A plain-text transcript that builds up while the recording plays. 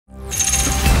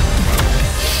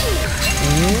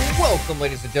Welcome,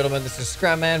 ladies and gentlemen. This is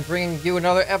ScrapMan bringing you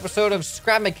another episode of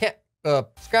Scrap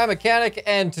Mechanic,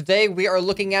 and today we are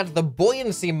looking at the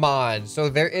buoyancy mod. So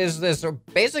there is this,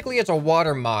 basically it's a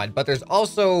water mod, but there's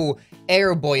also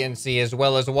air buoyancy as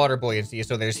well as water buoyancy.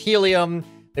 So there's helium,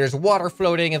 there's water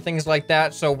floating and things like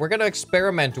that. So we're gonna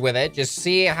experiment with it, just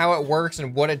see how it works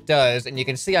and what it does. And you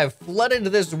can see I've flooded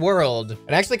this world.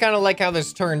 And I actually kind of like how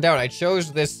this turned out. I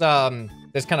chose this,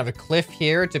 this kind of a cliff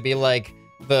here to be like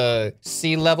the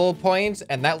sea level point,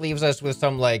 and that leaves us with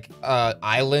some like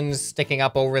islands sticking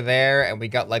up over there, and we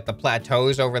got like the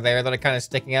plateaus over there that are kind of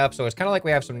sticking up. So it's kind of like we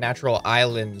have some natural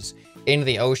islands in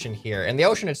the ocean here, and the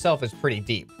ocean itself is pretty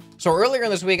deep. So earlier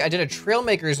in this week, I did a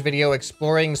Trailmakers video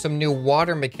exploring some new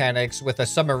water mechanics with a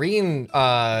submarine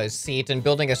seat and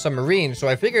building a submarine. So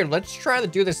I figured let's try to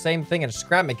do the same thing in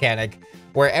Scrap Mechanic,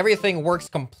 where everything works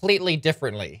completely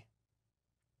differently.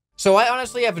 So I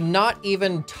honestly have not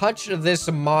even touched this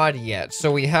mod yet.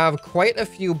 So we have quite a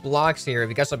few blocks here.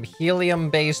 We've got some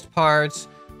helium-based parts.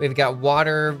 We've got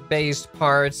water-based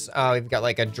parts. We've got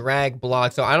like a drag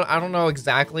block. So I don't know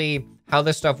exactly how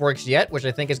this stuff works yet, which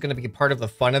I think is going to be part of the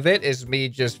fun of it, is me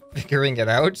just figuring it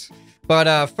out.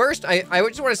 But first, I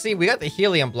just want to see, we got the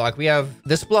helium block. We have,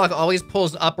 this block always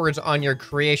pulls upwards on your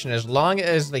creation as long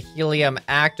as the helium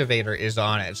activator is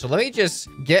on it. So let me just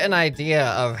get an idea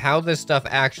of how this stuff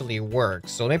actually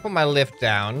works. So let me put my lift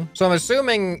down. So I'm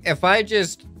assuming if I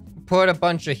just put a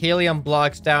bunch of helium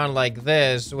blocks down like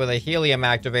this with a helium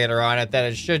activator on it, that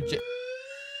it should...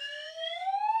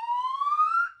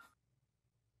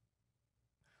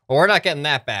 Well, we're not getting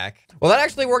that back. Well, that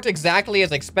actually worked exactly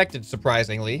as expected,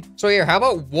 surprisingly. So here, how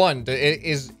about one?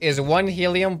 Is one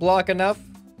helium block enough?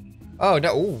 Oh,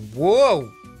 no. Ooh,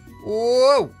 whoa.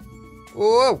 Whoa.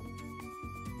 Whoa.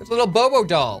 It's a little Bobo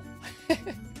doll. What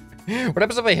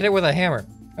happens if I hit it with a hammer?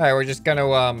 All right, we're just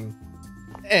gonna,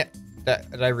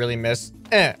 did I really miss?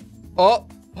 Oh.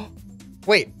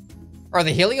 Wait. Are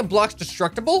the helium blocks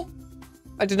destructible?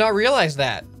 I did not realize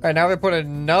that. All right, now we put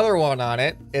another one on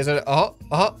it. Is it,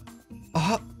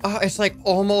 it's like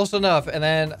almost enough. And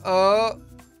then,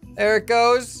 there it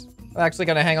goes. I'm actually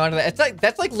gonna hang on to that. It's like,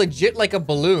 that's like legit like a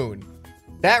balloon.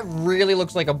 That really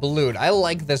looks like a balloon. I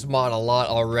like this mod a lot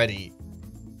already.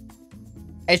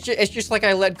 It's just like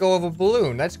I let go of a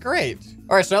balloon. That's great.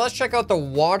 All right, so now let's check out the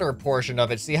water portion of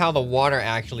it, see how the water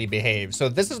actually behaves. So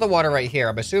this is the water right here.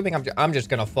 I'm assuming I'm just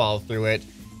gonna fall through it.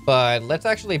 But let's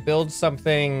actually build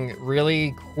something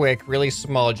really quick, really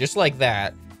small, just like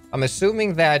that. I'm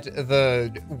assuming that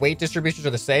the weight distributions are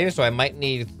the same, so I might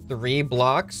need 3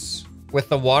 blocks with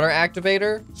the water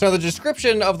activator. So the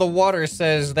description of the water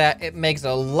says that it makes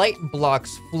a light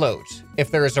blocks float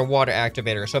if there is a water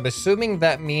activator. So I'm assuming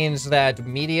that means that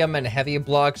medium and heavy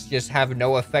blocks just have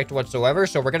no effect whatsoever.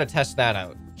 So we're gonna test that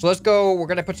out. So let's go, we're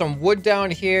gonna put some wood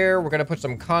down here, we're gonna put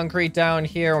some concrete down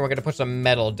here, and we're gonna put some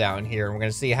metal down here. And we're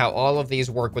gonna see how all of these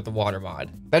work with the water mod.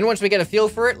 Then once we get a feel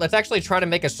for it, let's actually try to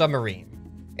make a submarine.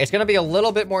 It's gonna be a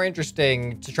little bit more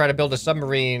interesting to try to build a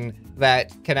submarine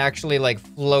that can actually like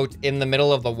float in the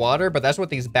middle of the water, but that's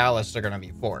what these ballasts are gonna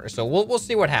be for. So we'll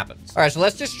see what happens. All right, so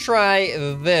let's just try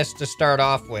this to start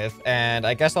off with, and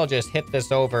I guess I'll just hit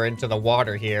this over into the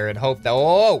water here and hope that,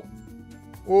 whoa,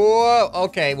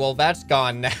 okay, well that's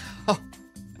gone now.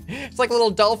 It's like a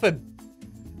little dolphin.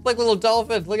 It's like a little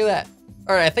dolphin, look at that.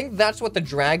 All right, I think that's what the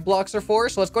drag blocks are for.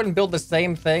 So let's go ahead and build the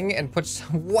same thing and put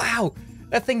some, wow.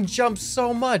 That thing jumps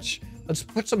so much. Let's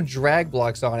put some drag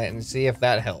blocks on it and see if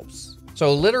that helps.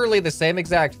 So literally the same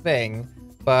exact thing,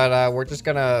 but we're just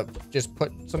gonna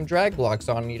put some drag blocks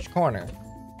on each corner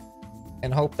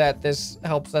and hope that this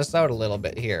helps us out a little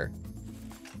bit here.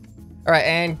 All right,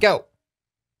 and go.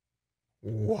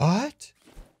 What?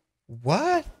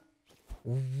 What?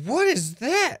 What is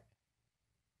that?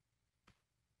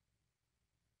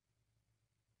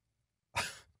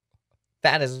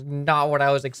 That is not what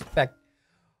I was expecting.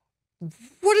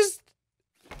 What is...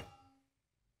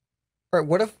 All right,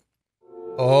 what if...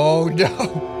 Oh, no.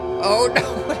 Oh, no.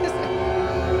 What is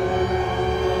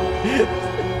that?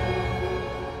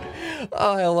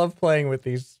 Oh, I love playing with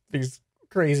these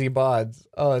crazy mods.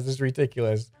 Oh, this is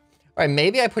ridiculous. All right,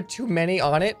 maybe I put too many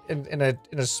on it in a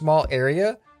small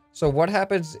area. So what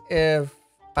happens if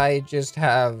I just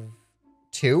have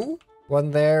 2?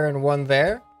 One there and one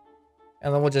there?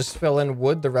 And then we'll just fill in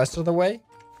wood the rest of the way?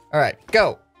 All right,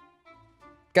 go.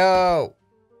 Go!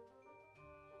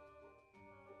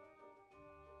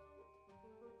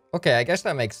 Okay, I guess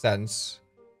that makes sense.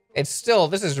 It's still,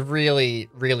 this is really,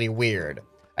 really weird.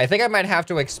 I think I might have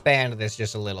to expand this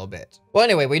just a little bit. Well,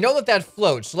 anyway, we know that that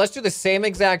floats. So let's do the same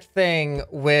exact thing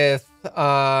with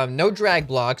no drag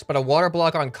blocks, but a water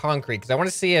block on concrete, because I want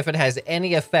to see if it has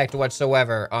any effect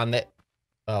whatsoever on the...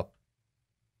 Oh.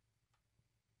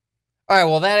 All right,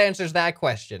 well, that answers that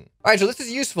question. All right, so this is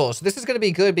useful. So this is going to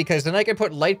be good because then I can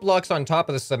put light blocks on top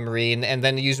of the submarine and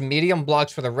then use medium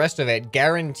blocks for the rest of it,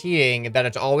 guaranteeing that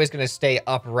it's always going to stay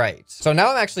upright. So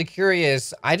now I'm actually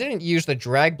curious. I didn't use the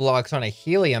drag blocks on a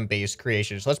helium-based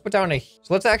creation. So let's put down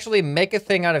so let's actually make a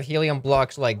thing out of helium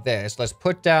blocks like this. Let's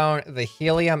put down the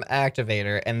helium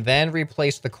activator and then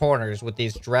replace the corners with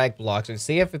these drag blocks and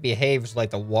see if it behaves like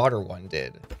the water one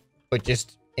did, but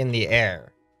just in the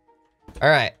air. All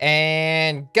right,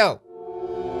 and go.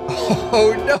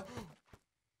 Oh,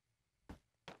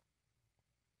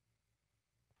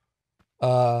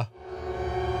 no.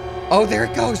 Oh, there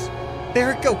it goes.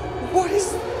 There it goes. What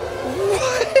is...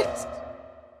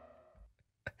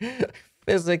 What?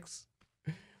 Physics.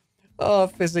 Oh,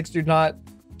 physics do not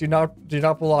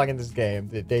belong in this game.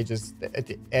 They just...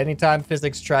 Anytime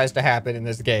physics tries to happen in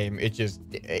this game,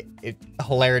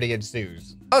 hilarity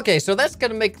ensues. Okay, so that's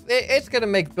gonna make, it's gonna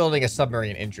make building a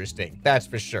submarine interesting. That's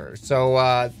for sure.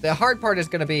 So, the hard part is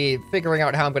gonna be figuring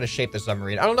out how I'm gonna shape the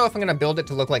submarine. I don't know if I'm gonna build it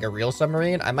to look like a real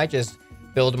submarine. I might just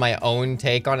build my own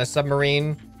take on a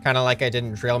submarine, kind of like I did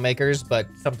in Trailmakers, but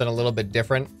something a little bit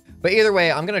different. But either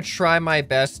way, I'm gonna try my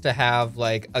best to have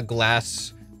like a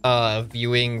glass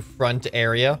viewing front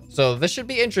area. So this should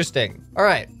be interesting. All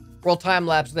right, we'll time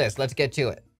lapse this. Let's get to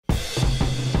it.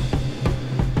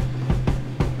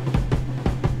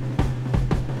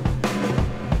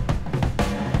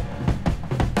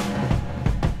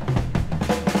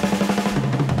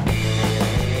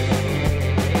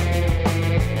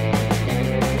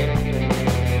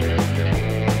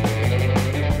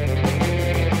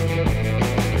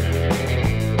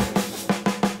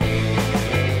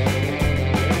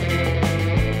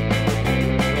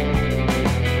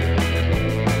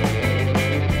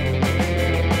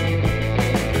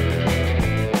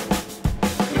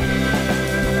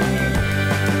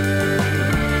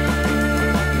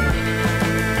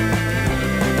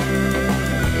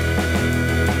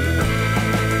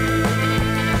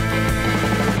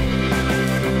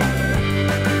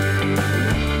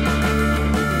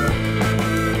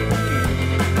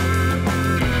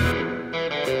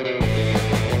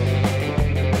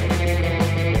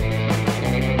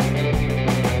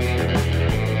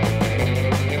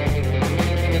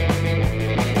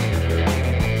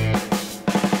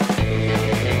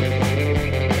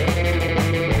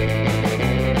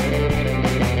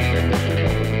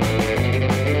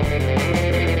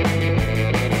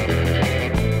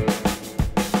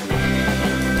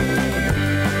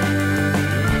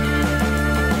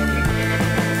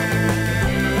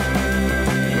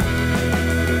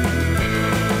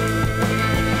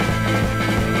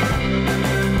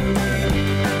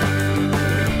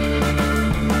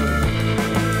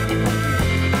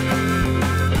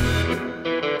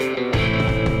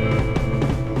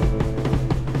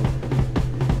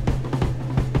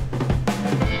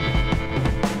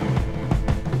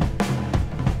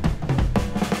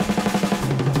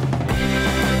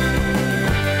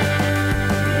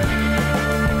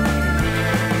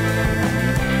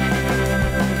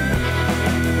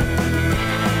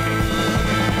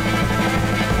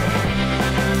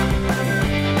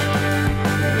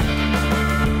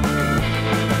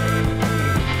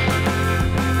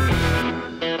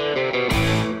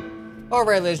 All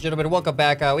right, ladies and gentlemen, welcome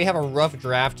back. We have a rough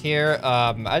draft here.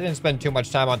 I didn't spend too much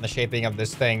time on the shaping of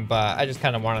this thing, but I just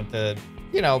kind of wanted to,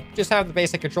 you know, just have the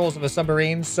basic controls of a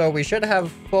submarine. So we should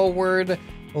have forward,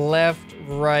 left,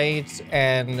 right,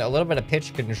 and a little bit of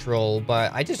pitch control,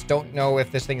 but I just don't know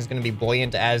if this thing is going to be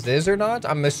buoyant as is or not.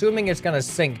 I'm assuming it's going to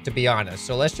sink, to be honest.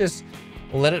 So let's just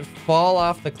let it fall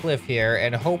off the cliff here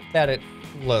and hope that it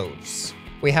floats.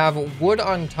 We have wood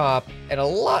on top and a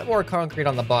lot more concrete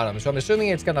on the bottom, so I'm assuming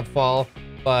it's gonna fall,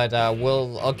 but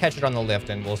I'll catch it on the lift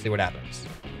and we'll see what happens.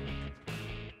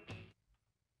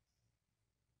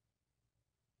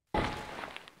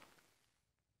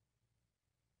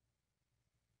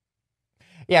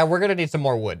 Yeah, we're gonna need some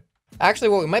more wood. Actually,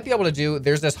 what we might be able to do,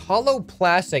 there's this hollow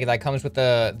plastic that comes with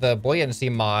the buoyancy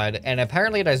mod, and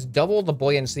apparently it has double the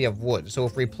buoyancy of wood. So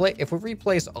if we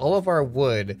replace all of our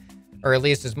wood, or at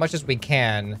least as much as we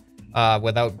can,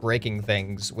 without breaking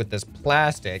things with this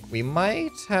plastic, we might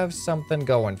have something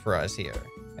going for us here.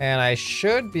 And I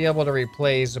should be able to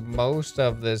replace most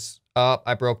of this. Oh,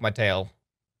 I broke my tail.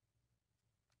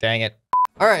 Dang it.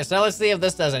 All right, so now let's see if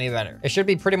this does any better. It should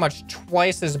be pretty much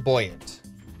twice as buoyant.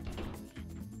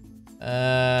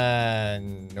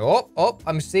 Nope. Oh,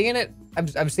 I'm seeing it.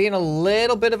 I'm seeing a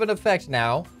little bit of an effect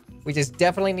now. We just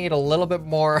definitely need a little bit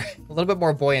more, a little bit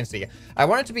more buoyancy. I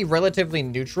want it to be relatively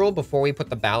neutral before we put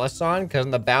the ballasts on, because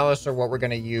the ballasts are what we're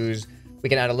going to use. We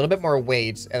can add a little bit more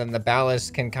weights, and then the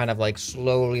ballast can kind of like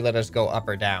slowly let us go up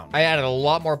or down. I added a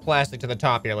lot more plastic to the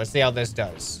top here. Let's see how this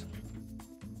does.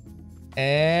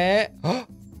 And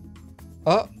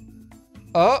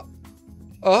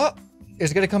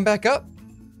is it gonna come back up?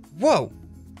 Whoa.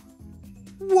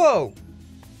 Whoa.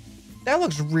 That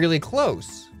looks really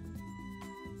close.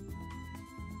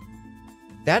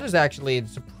 That is actually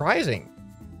surprising.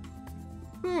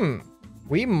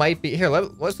 We might be... Here,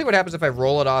 let's see what happens if I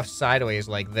roll it off sideways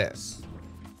like this.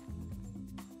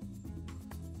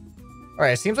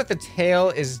 Alright, it seems like the tail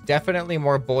is definitely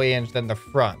more buoyant than the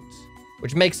front.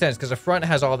 Which makes sense, because the front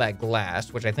has all that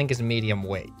glass, which I think is medium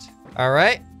weight.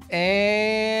 Alright,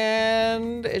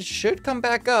 and it should come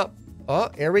back up. Oh,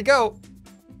 here we go.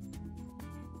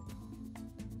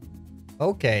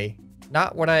 Okay,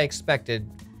 not what I expected,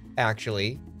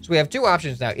 actually. So we have two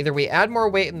options now. Either we add more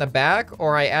weight in the back,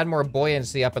 or I add more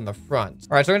buoyancy up in the front.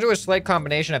 All right, so I'm gonna do a slight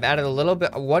combination. I've added a little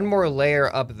bit, one more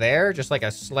layer up there, just like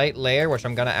a slight layer, which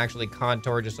I'm gonna actually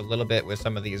contour just a little bit with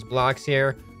some of these blocks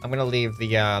here. I'm gonna leave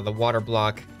the water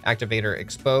block activator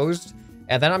exposed.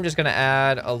 And then I'm just gonna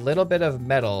add a little bit of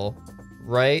metal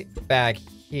right back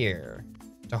here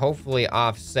to hopefully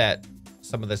offset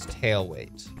some of this tail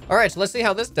weight. All right, so let's see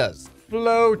how this does.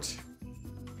 Float,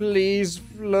 please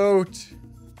float.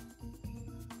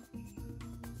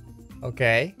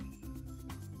 Okay.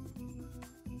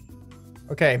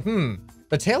 Okay,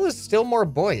 the tail is still more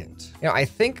buoyant. You know,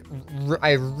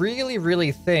 I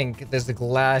really think this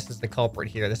glass is the culprit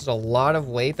here. This is a lot of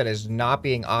weight that is not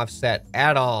being offset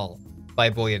at all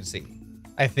by buoyancy.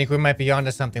 I think we might be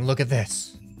onto something. Look at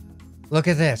this. Look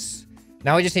at this.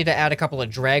 Now we just need to add a couple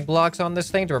of drag blocks on this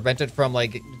thing to prevent it from,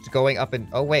 like, going up and...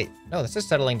 Oh, wait. No, this is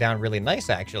settling down really nice,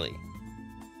 actually.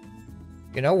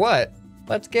 You know what?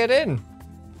 Let's get in.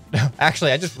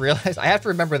 Actually, I just realized I have to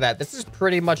remember that this is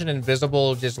pretty much an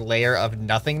invisible just layer of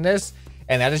nothingness,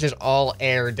 and that is just all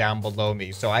air down below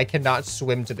me. So I cannot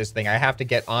swim to this thing. I have to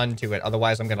get onto it,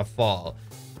 otherwise I'm gonna fall.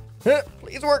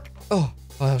 Please work. Oh,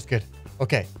 that was good.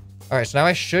 Okay. All right, so now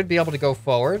I should be able to go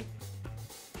forward.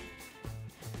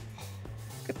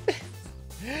 Look at this.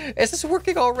 This is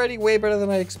working already way better than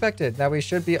I expected. Now we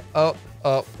should be... Oh,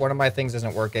 one of my things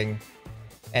isn't working.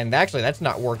 And actually, that's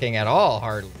not working at all,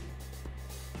 hardly.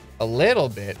 A little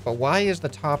bit, but why is the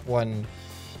top one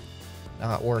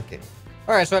not working?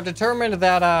 All right, so I've determined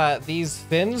that these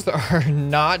fins are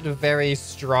not very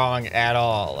strong at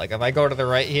all. Like if I go to the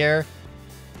right here,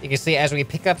 you can see as we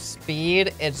pick up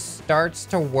speed, it starts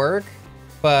to work,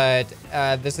 but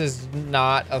this is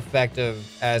not effective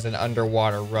as an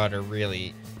underwater rudder,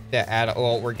 really.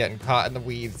 Oh, we're getting caught in the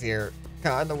weeds here.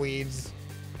 Caught in the weeds.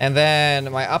 And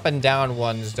then my up and down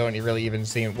ones don't really even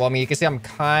seem... Well, I mean, you can see I'm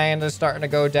kind of starting to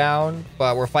go down,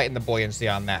 but we're fighting the buoyancy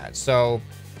on that. So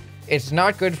it's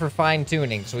not good for fine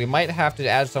tuning. So we might have to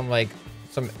add some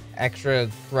extra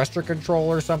thruster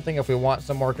control or something if we want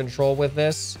some more control with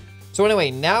this. So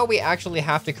anyway, now we actually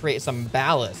have to create some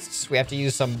ballasts. We have to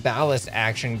use some ballast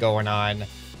action going on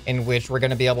in which we're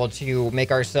going to be able to make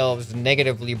ourselves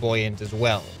negatively buoyant as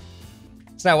well.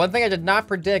 So now, one thing I did not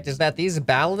predict is that these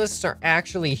ballasts are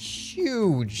actually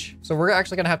huge. So we're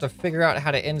actually going to have to figure out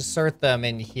how to insert them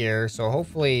in here. So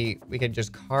hopefully we can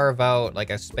just carve out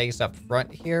like a space up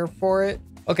front here for it.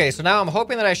 Okay, so now I'm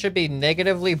hoping that I should be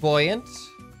negatively buoyant.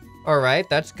 All right,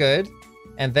 that's good.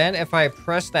 And then if I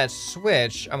press that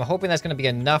switch, I'm hoping that's going to be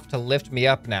enough to lift me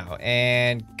up now.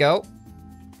 And go.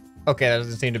 Okay, that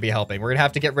doesn't seem to be helping. We're gonna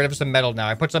have to get rid of some metal now.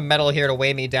 I put some metal here to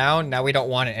weigh me down. Now we don't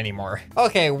want it anymore.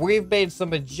 Okay, we've made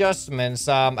some adjustments.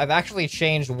 I've actually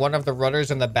changed one of the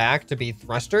rudders in the back to be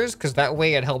thrusters, because that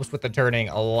way it helps with the turning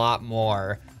a lot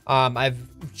more. I've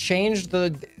changed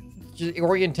the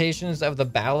orientations of the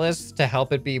ballast to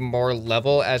help it be more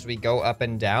level as we go up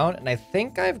and down, and I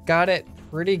think I've got it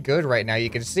pretty good right now.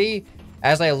 You can see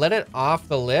as I let it off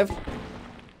the lift...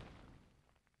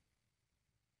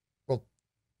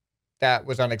 That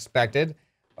was unexpected.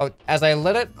 Oh, as I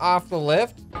let it off the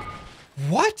lift.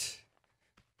 What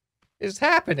is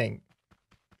happening?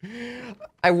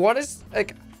 I want to,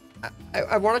 like,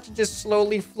 I want it to just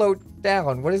slowly float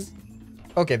down. What is...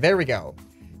 Okay, there we go.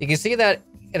 You can see that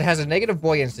it has a negative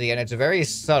buoyancy and it's very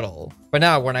subtle. But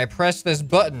now when I press this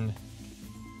button,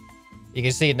 you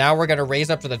can see now we're going to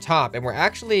raise up to the top and we're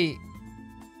actually...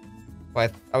 Well,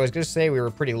 I was going to say we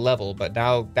were pretty level, but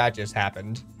now that just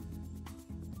happened.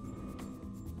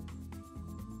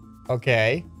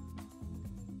 Okay.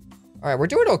 All right, we're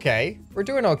doing okay. We're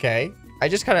doing okay.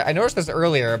 I noticed this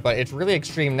earlier, but it's really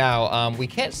extreme now. We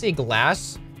can't see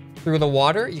glass through the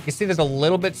water. You can see there's a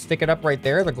little bit sticking up right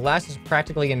there. The glass is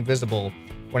practically invisible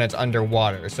when it's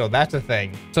underwater. So that's a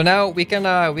thing. So now we can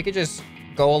just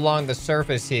go along the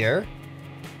surface here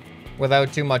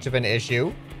without too much of an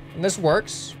issue. And this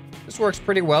works. This works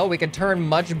pretty well. We can turn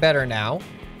much better now.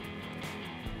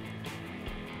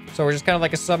 So we're just kind of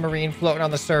like a submarine floating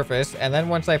on the surface. And then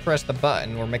once I press the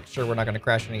button, we'll make sure we're not going to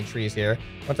crash any trees here.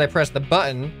 Once I press the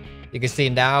button, you can see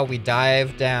now we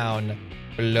dive down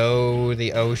below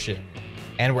the ocean.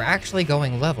 And we're actually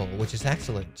going level, which is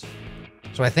excellent.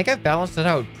 So I think I've balanced it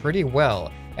out pretty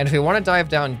well. And if we want to dive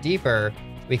down deeper,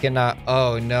 we can,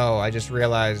 oh no, I just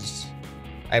realized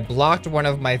I blocked one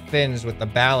of my fins with the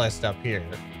ballast up here.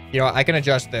 You know, I can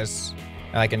adjust this.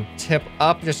 And I can tip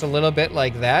up just a little bit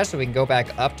like that so we can go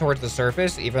back up towards the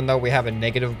surface, even though we have a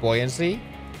negative buoyancy.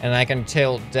 And I can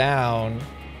tilt down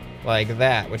like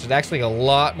that, which is actually a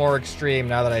lot more extreme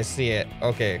now that I see it.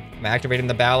 Okay, I'm activating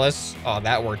the ballast. Oh,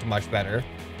 that worked much better.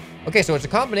 Okay, so it's a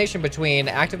combination between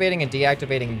activating and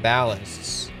deactivating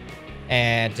ballasts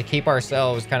and to keep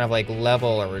ourselves kind of like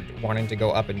level or wanting to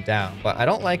go up and down. But I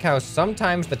don't like how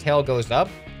sometimes the tail goes up,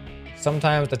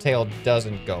 sometimes the tail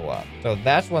doesn't go up. So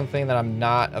that's one thing that I'm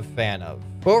not a fan of.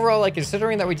 But overall, like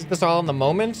considering that we did this all in the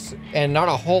moment and not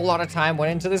a whole lot of time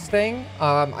went into this thing,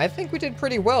 I think we did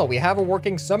pretty well. We have a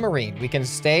working submarine. We can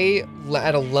stay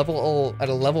at a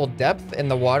level depth in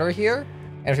the water here.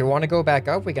 And if we want to go back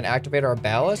up, we can activate our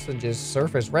ballast and just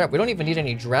surface right up. We don't even need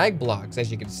any drag blocks,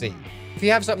 as you can see. If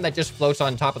you have something that just floats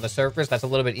on top of the surface, that's a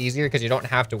little bit easier because you don't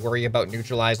have to worry about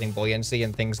neutralizing buoyancy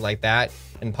and things like that,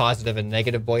 and positive and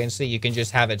negative buoyancy. You can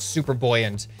just have it super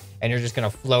buoyant and you're just going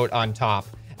to float on top.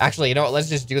 Actually, you know what? Let's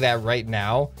just do that right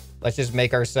now. Let's just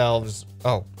make ourselves...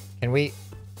 Oh, can we... You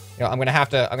know, I'm going to have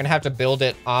to build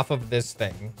it off of this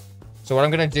thing. So what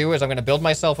I'm going to do is I'm going to build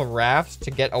myself a raft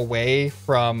to get away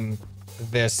from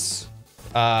this...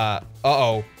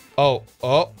 Uh-oh.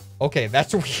 Oh, okay,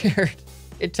 that's weird.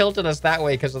 It tilted us that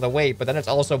way because of the weight, but then it's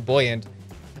also buoyant. All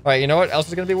right, you know what else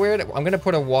is going to be weird? I'm going to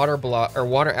put a water block or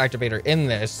water activator in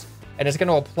this, and it's going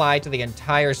to apply to the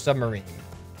entire submarine.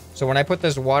 So when I put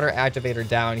this water activator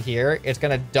down here, it's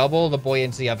going to double the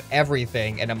buoyancy of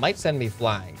everything, and it might send me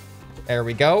flying. There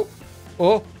we go.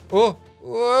 Oh.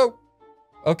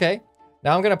 Okay.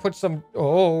 Now I'm going to put some...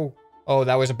 Oh,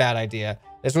 that was a bad idea.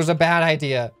 This was a bad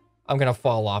idea. I'm going to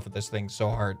fall off of this thing so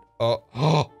hard.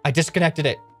 Oh, I disconnected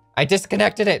it.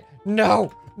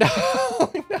 No.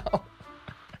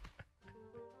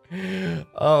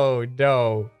 Oh,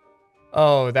 no.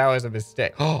 Oh, that was a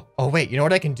mistake. Oh, wait, you know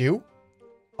what I can do?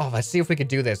 Oh, let's see if we could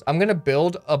do this. I'm going to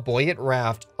build a buoyant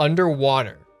raft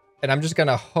underwater. And I'm just going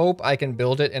to hope I can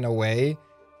build it in a way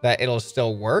that it'll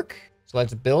still work. So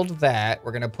let's build that.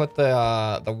 We're going to put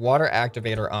the water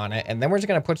activator on it. And then we're just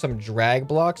going to put some drag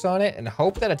blocks on it and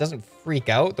hope that it doesn't freak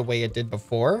out the way it did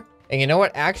before. And you know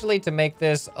what? Actually, to make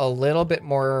this a little bit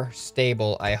more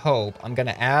stable, I hope, I'm going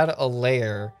to add a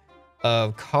layer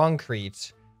of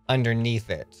concrete underneath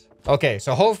it. Okay,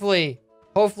 so hopefully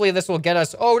this will get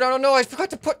us... Oh, no, I forgot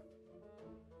to put...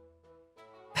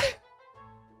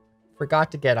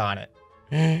 Forgot to get on it.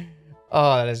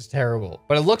 Oh, that is terrible.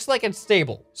 But it looks like it's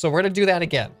stable, so we're going to do that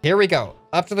again. Here we go.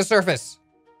 Up to the surface.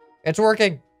 It's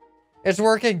working. It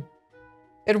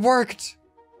worked.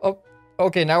 Oh,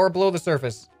 okay, now we're below the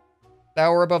surface.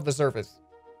 Now we're above the surface.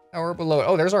 Now we're below it.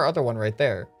 Oh, there's our other one right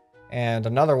there. And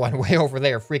another one way over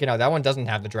there freaking out. That one doesn't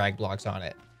have the drag blocks on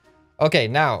it. Okay,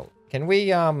 now, can we,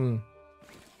 what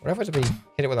if we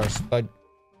hit it with our spud?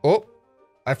 Oh,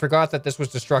 I forgot that this was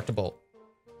destructible.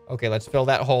 Okay, let's fill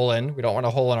that hole in. We don't want a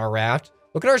hole in our raft.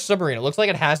 Look at our submarine. It looks like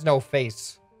it has no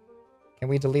face. Can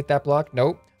we delete that block?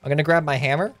 Nope. I'm going to grab my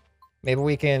hammer. Maybe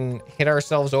we can hit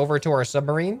ourselves over to our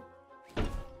submarine.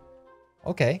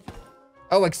 Okay.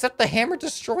 Oh, except the hammer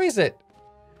destroys it.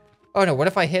 Oh, no. What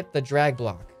if I hit the drag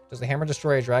block? Does the hammer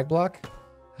destroy a drag block?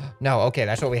 No. Okay,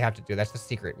 that's what we have to do. That's the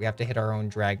secret. We have to hit our own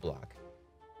drag block.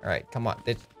 All right, come on.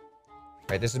 All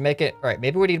right, this is make it... All right,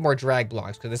 maybe we need more drag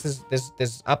blocks because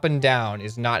this up and down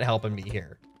is not helping me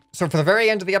here. So for the very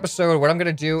end of the episode, what I'm going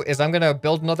to do is I'm going to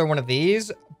build another one of these,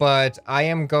 but I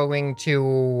am going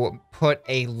to put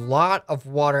a lot of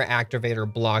water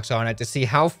activator blocks on it to see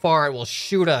how far it will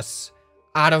shoot us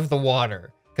out of the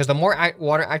water. Because the more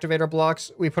water activator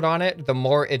blocks we put on it, the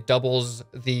more it doubles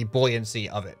the buoyancy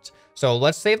of it. So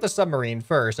let's save the submarine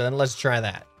first, and then let's try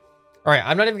that. All right,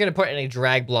 I'm not even going to put any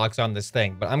drag blocks on this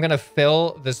thing, but I'm going to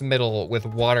fill this middle with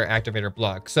water activator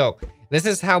blocks. So this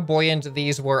is how buoyant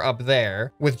these were up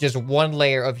there with just one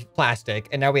layer of plastic.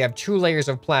 And now we have 2 layers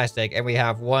of plastic, and we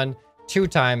have 1, 2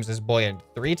 times as buoyant.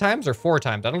 3 times or 4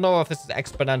 times? I don't know if this is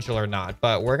exponential or not,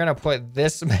 but we're gonna put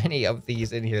this many of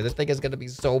these in here. This thing is gonna be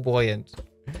so buoyant.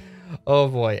 Oh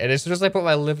boy. And as soon as I put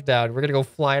my lift down, we're gonna go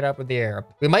flying up in the air.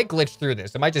 We might glitch through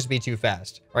this. It might just be too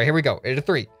fast. All right, here we go. Into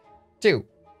 3, 2,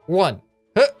 1.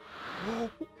 Huh.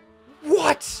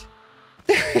 What?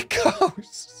 There it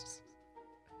goes.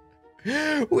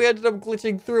 We ended up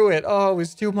glitching through it. Oh, it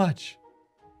was too much.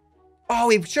 Oh,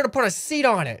 we should have put a seat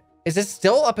on it. Is it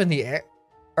still up in the air?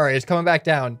 All right, it's coming back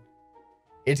down.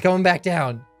 It's coming back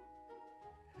down.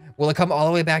 Will it come all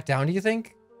the way back down, do you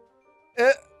think?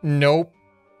 Nope.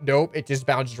 Nope, it just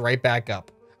bounced right back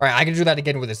up. All right, I can do that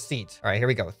again with a seat. All right, here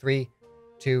we go. 3,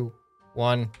 2,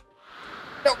 1.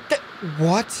 No,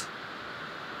 what?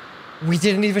 We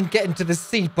didn't even get into the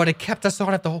seat, but it kept us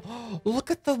on it the whole... Look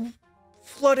at the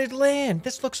flooded land.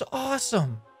 This looks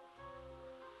awesome.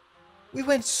 We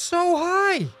went so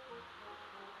high.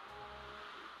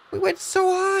 We went so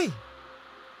high.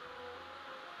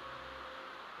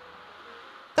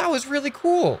 That was really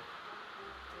cool.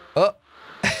 Oh.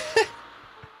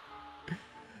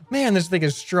 Man, this thing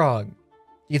is strong. Do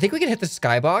you think we can hit the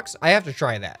skybox? I have to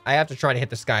try that. I have to try to hit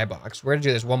the skybox. We're gonna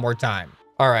do this one more time.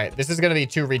 All right, this is gonna be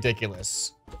too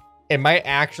ridiculous. It might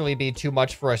actually be too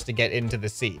much for us to get into the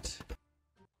seat.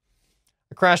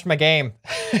 I crashed my game.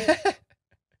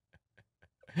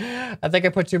 I think I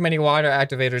put too many water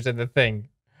activators in the thing.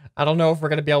 I don't know if we're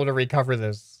gonna be able to recover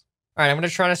this. All right, I'm gonna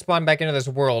try to spawn back into this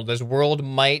world. This world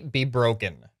might be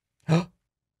broken.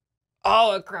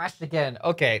 Oh, it crashed again.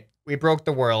 Okay, we broke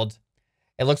the world.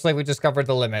 It looks like we discovered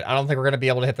the limit. I don't think we're gonna be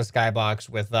able to hit the skybox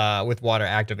with water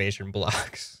activation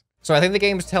blocks. So I think the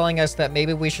game's telling us that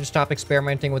maybe we should stop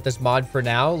experimenting with this mod for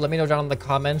now. Let me know down in the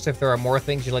comments if there are more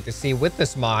things you'd like to see with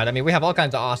this mod. I mean, we have all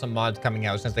kinds of awesome mods coming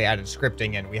out since they added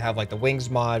scripting in. We have like the wings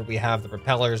mod, we have the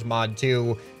propellers mod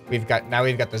too. Now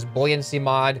we've got this buoyancy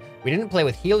mod. We didn't play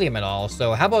with helium at all,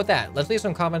 so how about that? Let's leave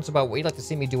some comments about what you'd like to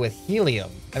see me do with helium.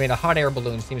 I mean, a hot air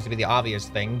balloon seems to be the obvious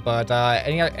thing, but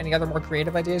any other more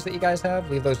creative ideas that you guys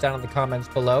have? Leave those down in the comments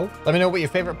below. Let me know what your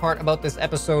favorite part about this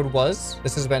episode was.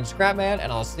 This has been ScrapMan,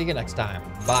 and I'll see you next time.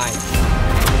 Bye.